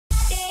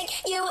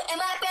You in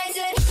my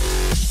basement.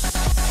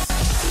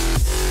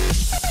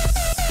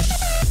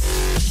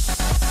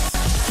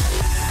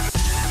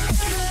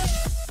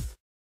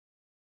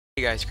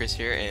 Hey guys, Chris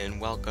here, and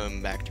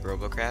welcome back to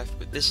Robocraft.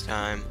 But this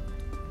time,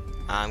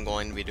 I'm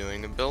going to be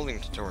doing a building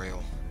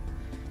tutorial.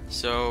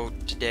 So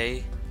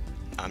today,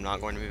 I'm not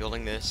going to be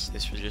building this.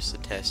 This was just a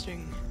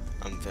testing.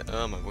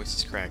 My voice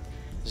is cracked.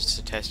 This is just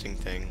a testing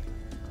thing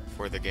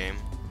for the game.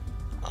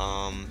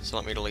 So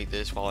let me delete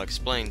this while I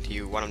explain to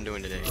you what I'm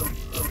doing today.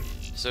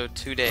 So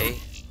today,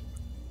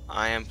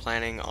 I am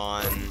planning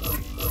on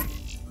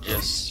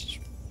just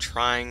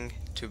trying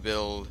to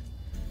build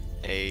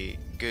a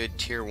good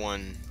tier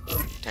 1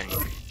 tank.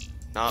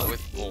 Not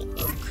with, well,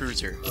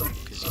 cruiser,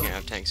 because you can't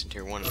have tanks in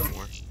tier 1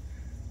 anymore.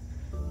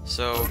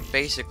 So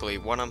basically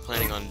what I'm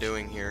planning on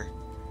doing here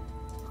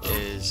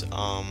is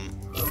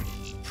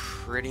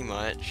pretty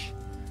much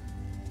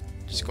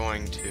just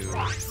going to,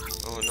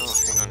 oh no,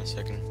 hang on a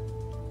second.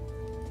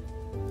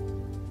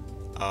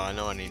 I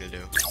know what I need to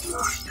do.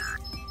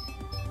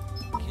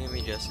 Give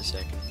me just a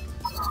second.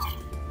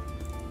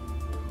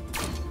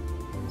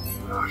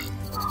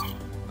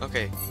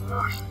 Okay.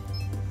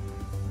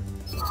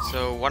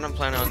 So what I'm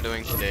planning on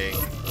doing today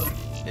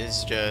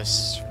is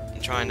just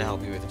trying to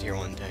help you with a tier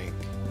 1 tank.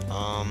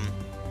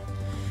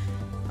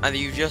 Either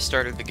you just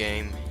started the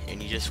game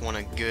and you just want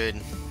a good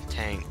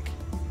tank.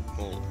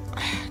 Well,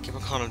 I keep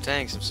on calling them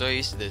tanks, I'm so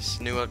used to this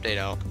new update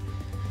out.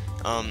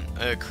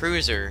 A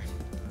cruiser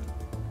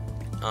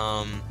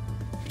for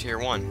tier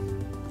 1.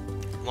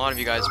 A lot of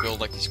you guys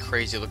build like these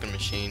crazy looking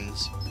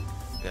machines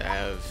that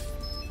have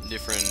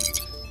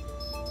different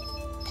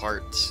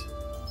parts,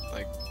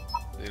 like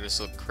they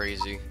just look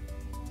crazy.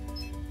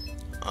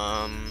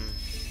 But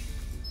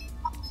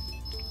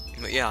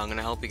yeah, I'm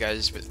gonna help you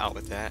guys out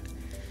with that.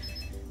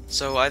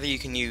 So either you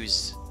can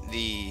use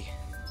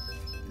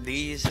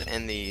these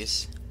and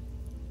these,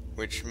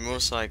 which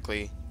most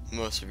likely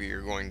most of you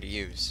are going to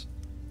use,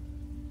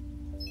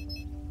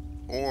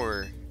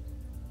 or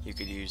you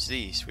could use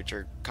these, which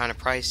are kind of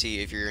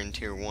pricey if you're in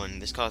tier 1.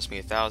 This cost me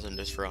 1,000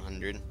 just for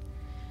 100,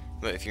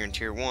 but if you're in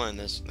tier 1,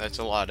 that's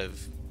a lot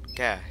of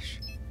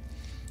cash.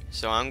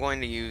 So I'm going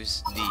to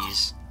use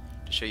these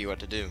to show you what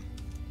to do.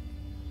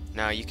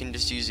 Now you can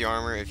just use the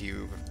armor if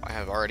you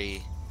have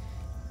already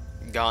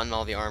gotten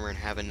all the armor and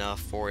have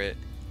enough for it,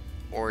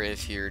 or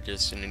if you're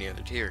just in any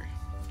other tier.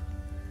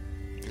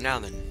 Now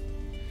then,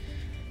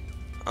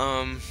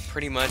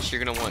 pretty much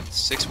you're gonna want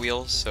 6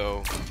 wheels.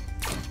 So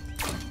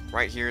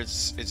right here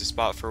is a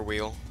spot for a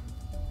wheel.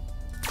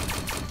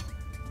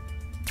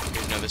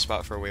 Here's another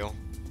spot for a wheel.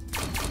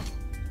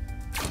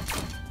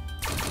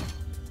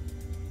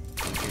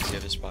 Here's the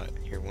other spot.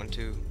 Here, 1,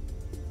 2.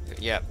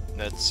 Yep,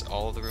 that's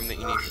all the room that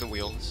you need for the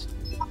wheels.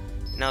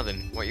 Now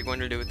then, what you're going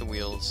to do with the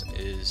wheels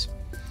is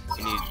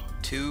you need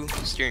 2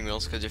 steering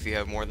wheels, because if you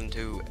have more than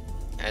 2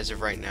 as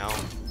of right now,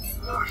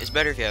 it's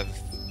better if you have,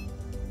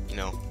 you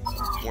know,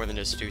 more than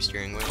just 2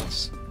 steering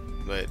wheels.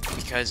 But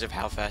because of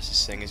how fast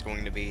this thing is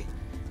going to be,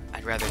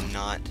 I'd rather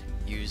not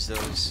use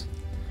those.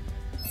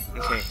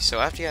 Okay, so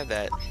after you have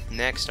that,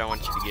 next I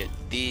want you to get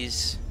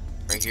these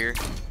right here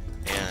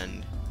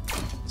and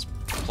let's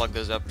plug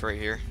those up right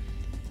here.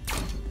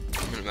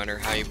 No matter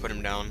how you put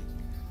them down.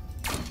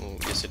 Well,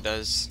 yes it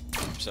does.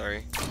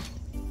 Sorry.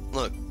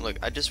 Look,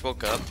 I just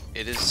woke up.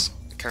 It is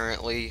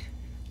currently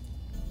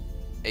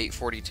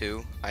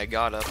 8:42. I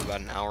got up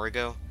about an hour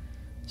ago.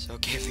 So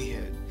give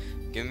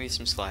me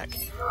some slack.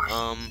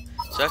 So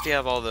after you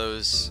have all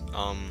those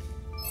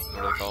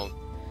what are they called?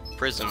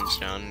 Prisms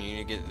down, you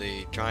need to get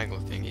the triangle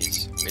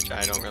thingies, which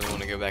I don't really want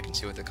to go back and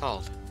see what they're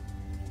called.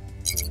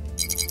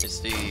 It's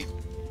the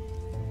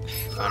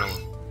final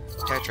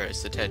tetra,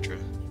 it's the tetra.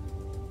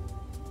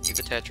 Get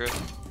the tetra,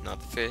 not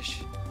the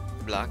fish,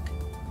 block,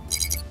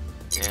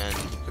 and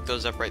put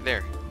those up right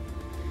there.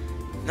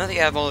 Now that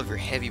you have all of your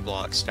heavy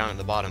blocks down at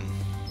the bottom,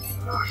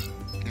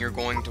 you're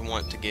going to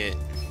want to get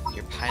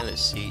your pilot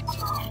seat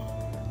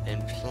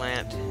and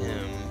plant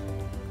him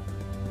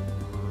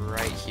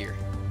right here.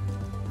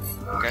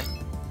 Okay?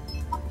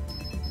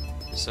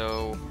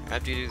 So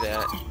after you do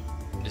that,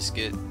 just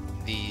get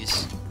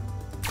these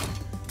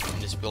and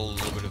just build a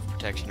little bit of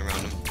protection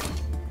around them.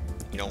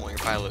 You don't want your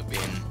pilot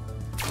being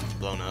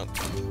blown up,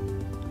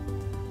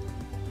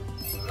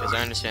 because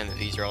I understand that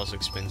these are also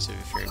expensive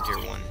if you're in tier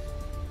 1.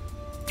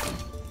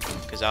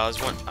 Because I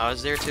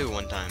was there too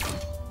one time.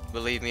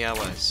 Believe me, I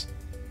was.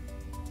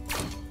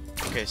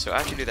 Okay, so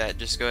after you do that,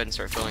 just go ahead and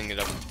start filling it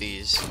up with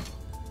these.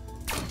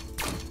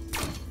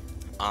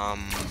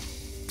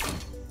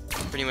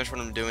 Pretty much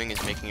what I'm doing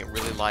is making it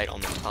really light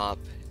on the top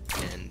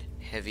and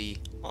heavy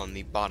on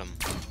the bottom.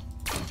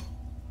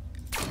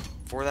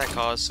 For that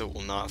cause, so it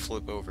will not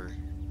flip over.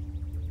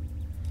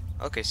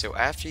 Okay, so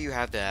after you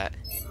have that,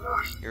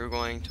 you're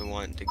going to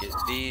want to get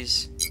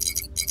these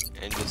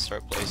and just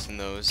start placing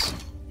those.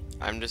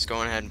 I'm just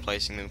going ahead and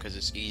placing them because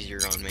it's easier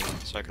on me,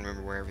 so I can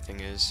remember where everything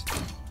is.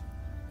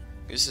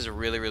 This is a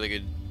really, really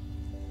good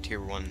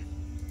tier 1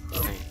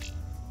 tank.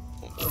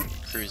 Well,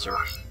 cruiser.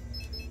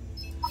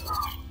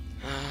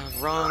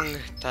 Wrong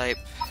type.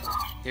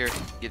 Here,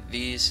 get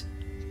these,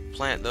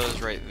 plant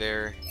those right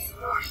there.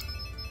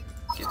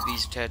 Get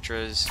these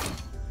tetras,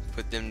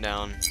 put them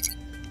down.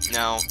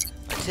 Now,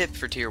 a tip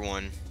for tier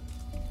 1,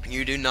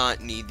 you do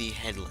not need the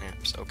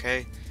headlamps,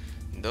 okay?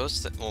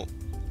 Those, well,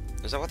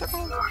 is that what they're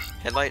called?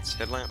 Headlights?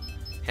 Headlamp?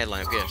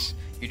 Headlamp, yes.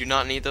 You do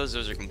not need those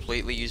are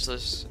completely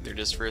useless. They're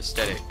just for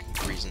aesthetic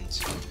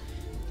reasons.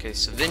 Okay,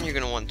 so then you're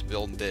going to want to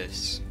build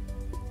this.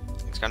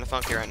 It's kind of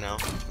funky right now,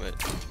 but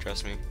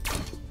trust me,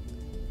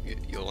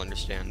 you'll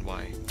understand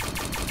why.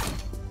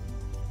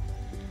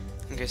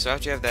 Okay, so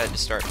after you have that,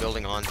 just start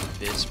building on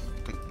this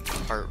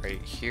part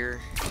right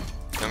here.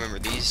 Now remember,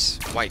 these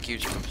white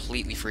cubes are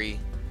completely free,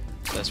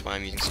 so that's why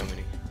I'm using so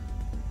many.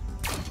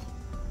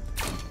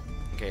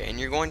 Okay, and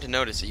you're going to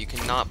notice that you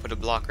cannot put a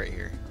block right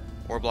here,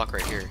 or a block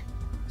right here.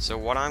 So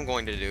what I'm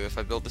going to do, if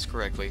I build this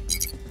correctly,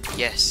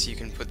 yes, you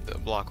can put the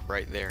block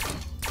right there.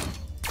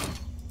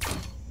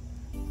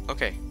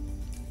 Okay,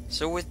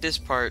 so with this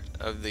part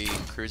of the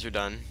cruiser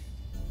done,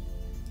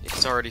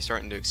 it's already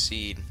starting to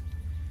exceed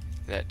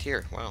that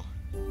tier. Wow.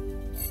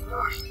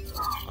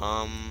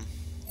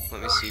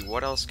 Let me see,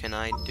 what else can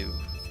I do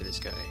for this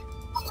guy?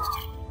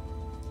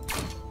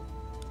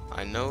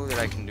 I know that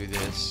I can do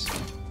this.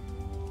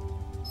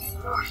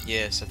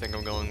 Yes, I think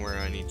I'm going where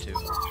I need to.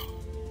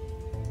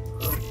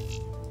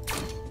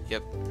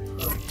 Yep.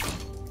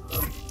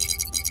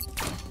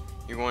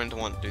 You're going to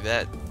want to do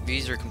that.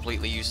 These are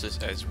completely useless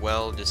as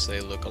well, just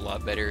they look a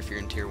lot better if you're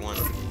in tier 1.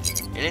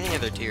 In any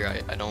other tier,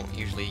 I don't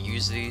usually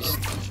use these,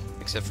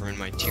 except for in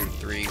my tier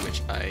 3,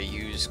 which I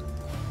use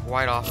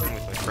quite often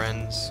with my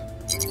friends.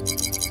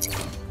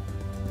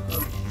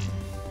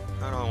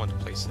 How do I want to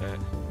place that?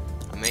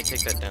 I may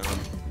take that down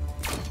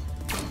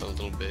a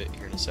little bit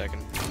here in a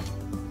second.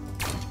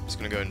 I'm just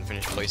gonna go ahead and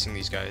finish placing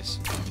these guys.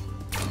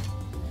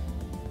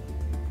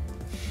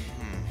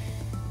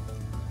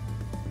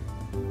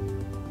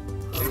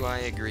 Do I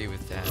agree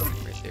with that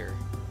right there?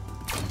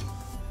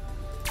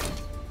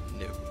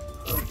 No.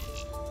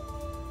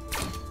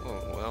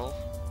 Oh, well.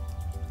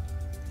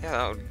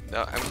 Yeah,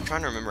 I'm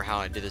trying to remember how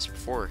I did this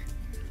before.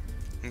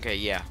 Okay,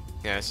 yeah.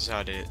 Yeah, this is how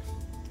I did it.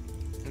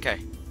 Okay.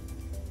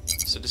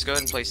 So just go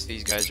ahead and place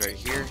these guys right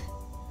here.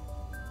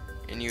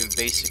 And you've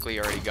basically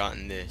already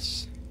gotten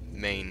this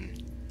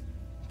main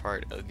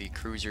part of the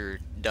cruiser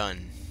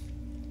done.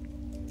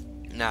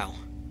 Now,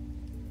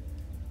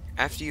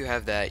 after you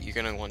have that, you're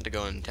going to want to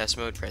go in test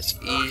mode, press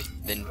E,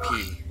 then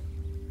P.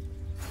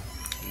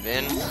 And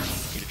then,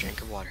 get a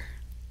drink of water.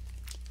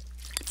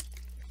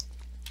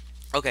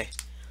 Okay.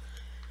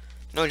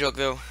 No joke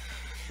though.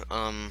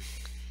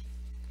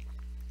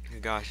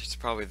 Gosh, it's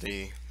probably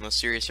the most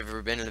serious I've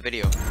ever been in a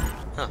video.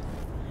 Huh.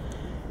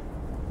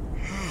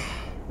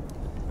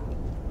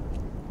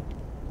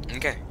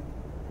 Okay.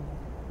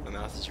 My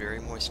mouth is very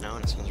moist now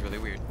and it sounds really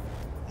weird.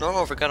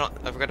 No, I forgot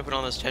to put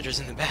on those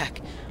tetras in the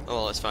back. Oh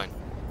well, that's fine.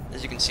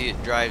 As you can see,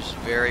 it drives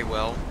very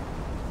well.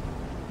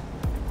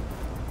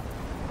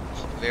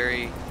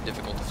 Very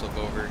difficult to flip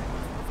over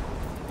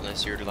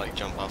unless you were to like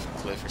jump off a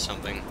cliff or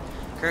something.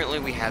 Currently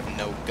we have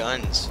no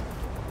guns,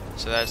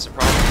 so that's the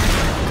problem.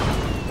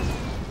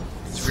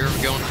 If we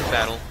were going to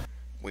battle,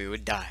 we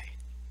would die.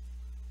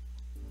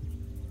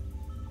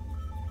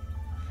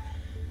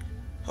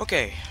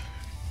 Okay,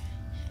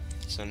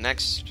 so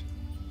next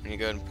I'm gonna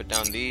go ahead and put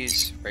down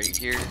these right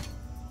here,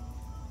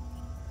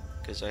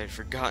 because I had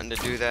forgotten to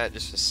do that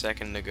just a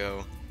second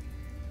ago.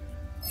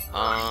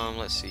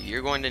 Let's see,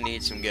 you're going to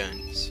need some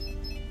guns.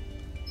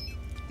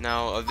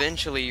 Now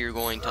eventually you're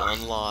going to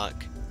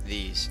unlock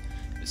these,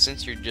 but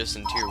since you're just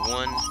in tier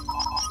 1,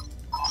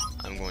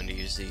 I'm going to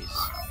use these.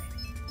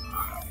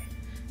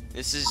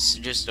 This is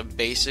just a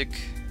basic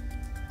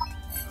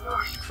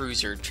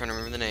cruiser, trying to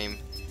remember the name,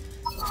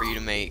 for you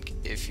to make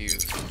if you've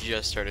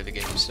just started the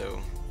game.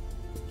 So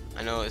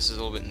I know this is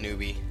a little bit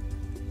newbie,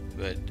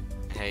 but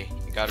hey,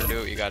 you gotta do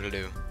what you gotta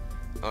do.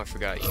 Oh, I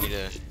forgot, you need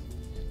to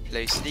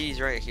place these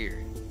right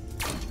here.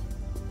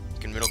 You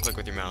can middle click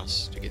with your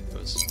mouse to get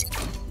those.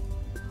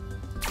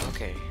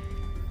 Okay.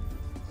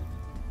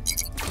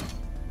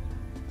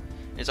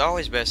 It's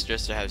always best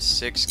just to have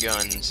 6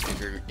 guns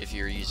if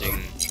you're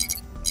using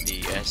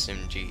the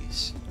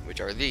SMGs, which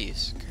are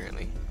these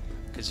currently,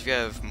 because if you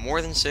have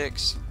more than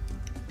 6,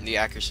 the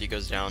accuracy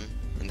goes down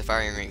and the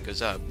firing rate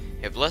goes up. If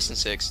you have less than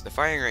 6, the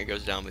firing rate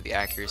goes down but the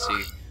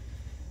accuracy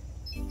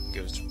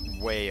goes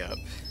way up.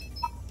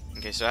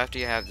 Okay, so after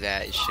you have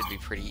that, it should be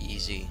pretty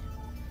easy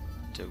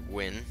to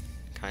win,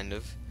 kind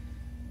of.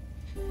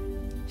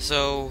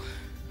 So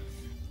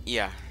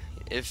yeah,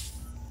 if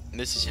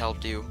this has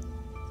helped you,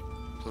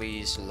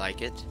 please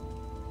like it,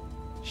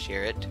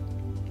 share it,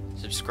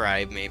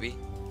 subscribe maybe.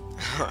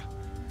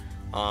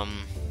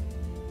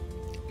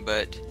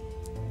 But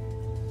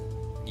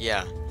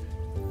yeah,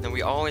 then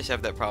we always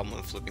have that problem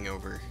of flipping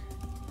over.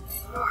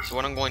 So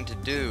what I'm going to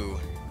do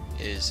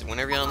is,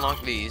 whenever you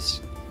unlock these,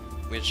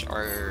 which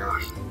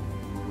are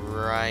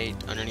right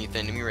underneath the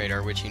enemy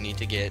radar, which you need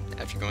to get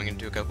after going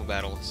into a couple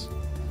battles,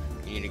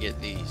 you need to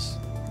get these,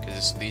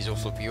 because these will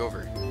flip you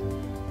over.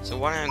 So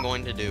what I'm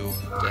going to do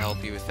to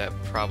help you with that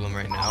problem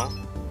right now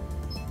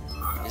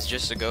is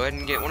just to go ahead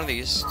and get one of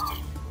these.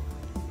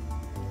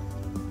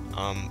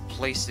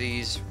 Place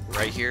these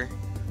right here.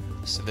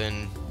 So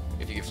then,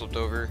 if you get flipped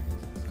over,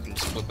 you can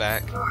just flip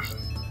back.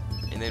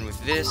 And then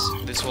with this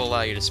will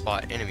allow you to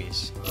spot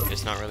enemies.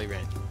 It's not really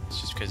red.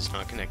 It's just because it's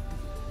not connected.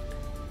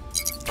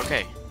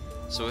 Okay,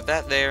 so with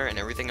that there and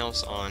everything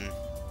else on,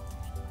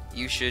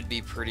 you should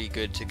be pretty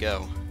good to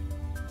go.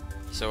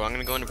 So I'm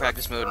gonna go into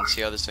practice mode and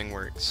see how this thing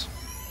works.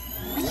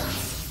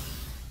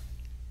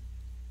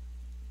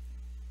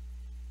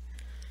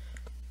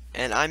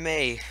 And I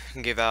may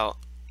give out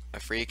a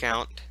free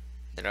account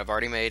that I've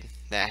already made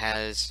that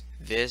has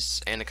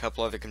this and a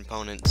couple other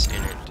components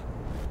in it,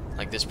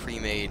 like this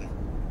pre-made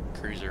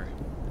cruiser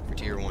for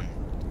tier 1.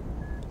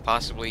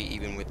 Possibly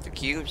even with the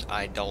cubes,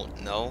 I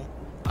don't know.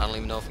 I don't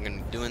even know if I'm going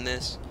to be doing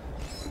this,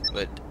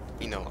 but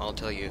you know, I'll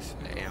tell you if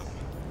I am.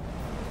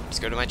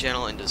 Just go to my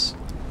channel and just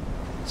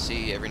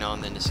see every now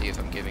and then to see if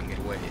I'm giving it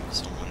away to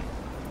someone.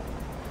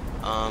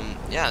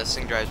 Yeah, this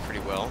thing drives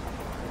pretty well.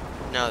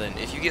 Now then,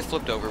 if you get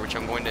flipped over, which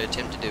I'm going to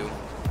attempt to do,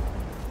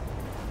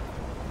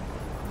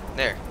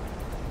 there,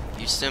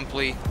 you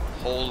simply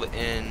hold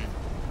in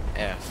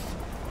F.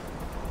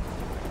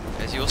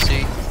 As you'll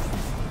see,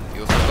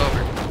 you'll flip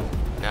over.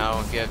 Now,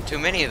 if you have too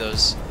many of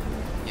those,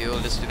 you'll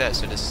just do that,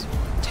 so just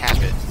tap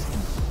it.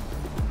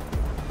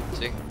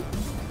 See?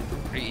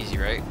 Pretty easy,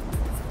 right?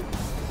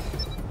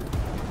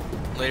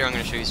 Later I'm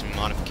going to show you some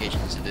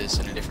modifications to this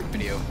in a different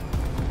video.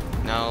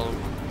 Now,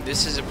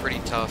 this is a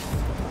pretty tough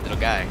little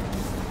guy.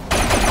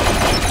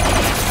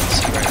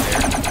 See right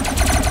there?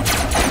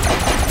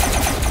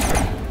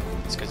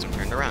 It's because I'm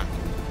turned around.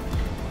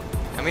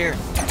 Come here.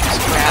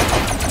 Scrap.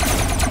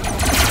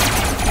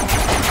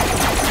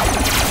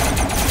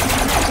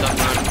 Stop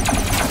running.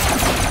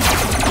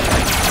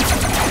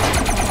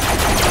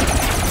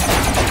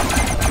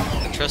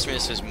 And trust me,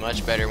 this is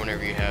much better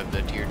whenever you have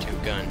the tier 2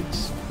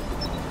 guns.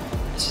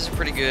 This is a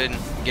pretty good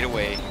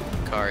getaway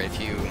car if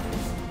you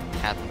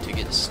happen to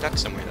get stuck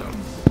somewhere though.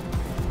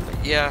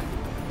 But yeah,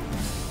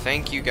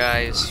 thank you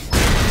guys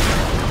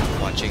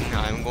for watching.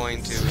 I'm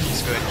going to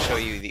just go ahead and show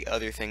you the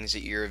other things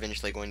that you're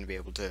eventually going to be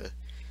able to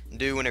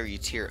do whenever you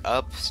tier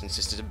up, since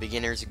this is a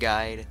beginner's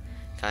guide,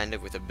 kind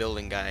of with a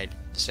building guide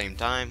at the same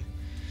time.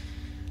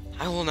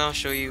 I will now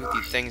show you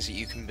the things that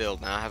you can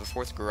build. Now I have a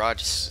 4th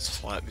garage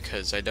slot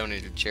because I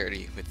donated to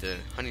charity with the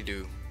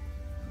honeydew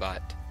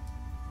bot.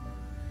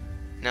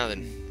 Now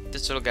then,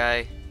 this little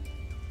guy,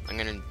 I'm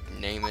gonna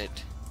name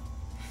it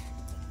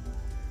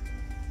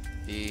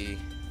the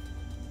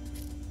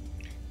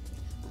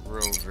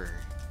Rover.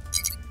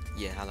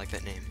 Yeah, I like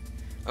that name.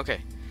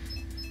 Okay.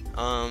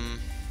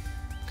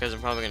 Because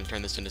I'm probably gonna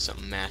turn this into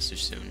something massive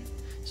soon,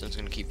 so I'm just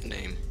gonna keep the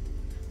name.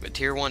 But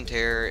tier 1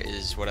 terror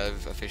is what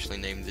I've officially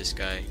named this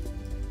guy.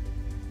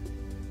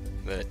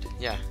 But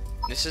yeah,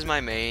 this is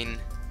my main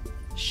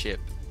ship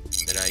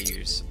that I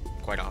use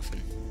quite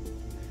often.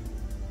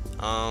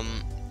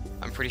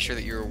 I'm pretty sure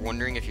that you're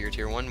wondering, if you're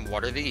tier 1,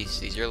 what are these?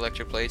 These are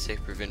electroplates. They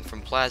prevent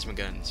from plasma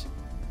guns.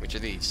 Which are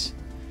these?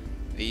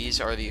 These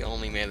are the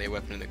only melee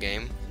weapon in the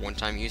game.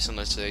 One-time use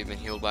unless they've been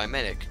healed by a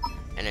medic.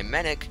 And a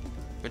medic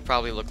would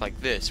probably look like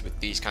this with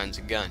these kinds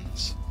of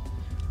guns.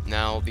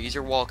 Now, these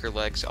are walker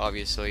legs,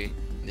 obviously.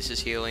 This is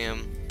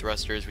helium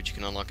thrusters, which you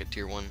can unlock at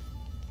tier 1.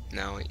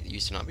 Now, you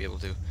used to not be able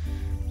to.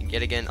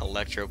 Yet again,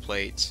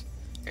 electroplates.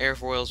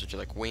 Airfoils, which are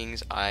like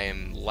wings. I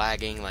am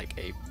lagging like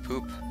a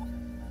poop.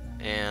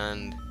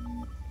 And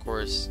of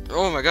course,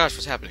 oh my gosh,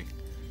 what's happening?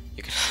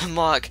 You can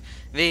unlock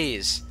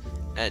these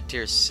at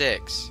tier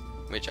 6,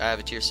 which I have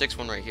a tier 6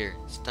 one right here.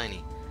 It's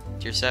tiny.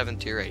 Tier 7,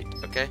 tier 8,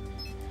 okay?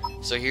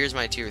 So here's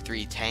my tier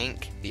 3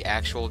 tank, the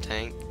actual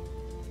tank.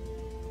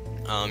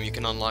 You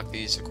can unlock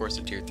these, of course,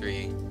 at tier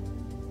 3.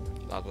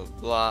 Blah, blah,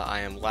 blah.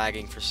 I am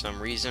lagging for some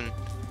reason.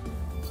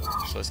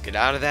 So let's get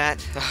out of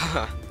that.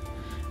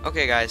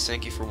 Okay, guys,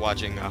 thank you for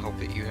watching. I hope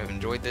that you have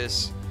enjoyed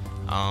this.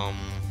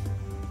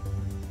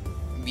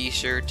 Be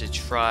sure to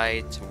try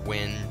to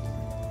win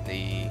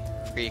the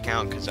free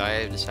account, because I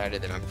have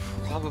decided that I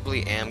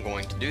probably am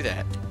going to do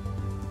that.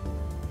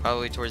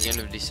 Probably towards the end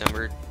of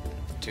December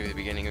to the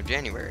beginning of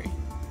January.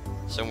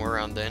 Somewhere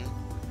around then,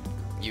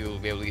 you will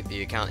be able to get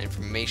the account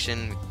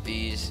information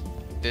with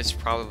this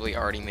probably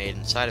already made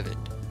inside of it.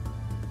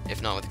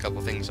 If not with a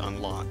couple things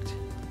unlocked.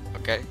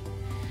 Okay?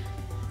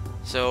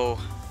 So,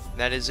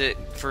 that is it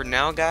for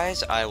now,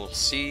 guys. I will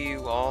see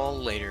you all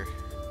later.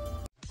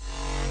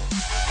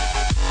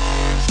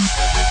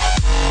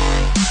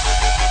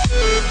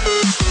 We'll be right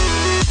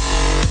back.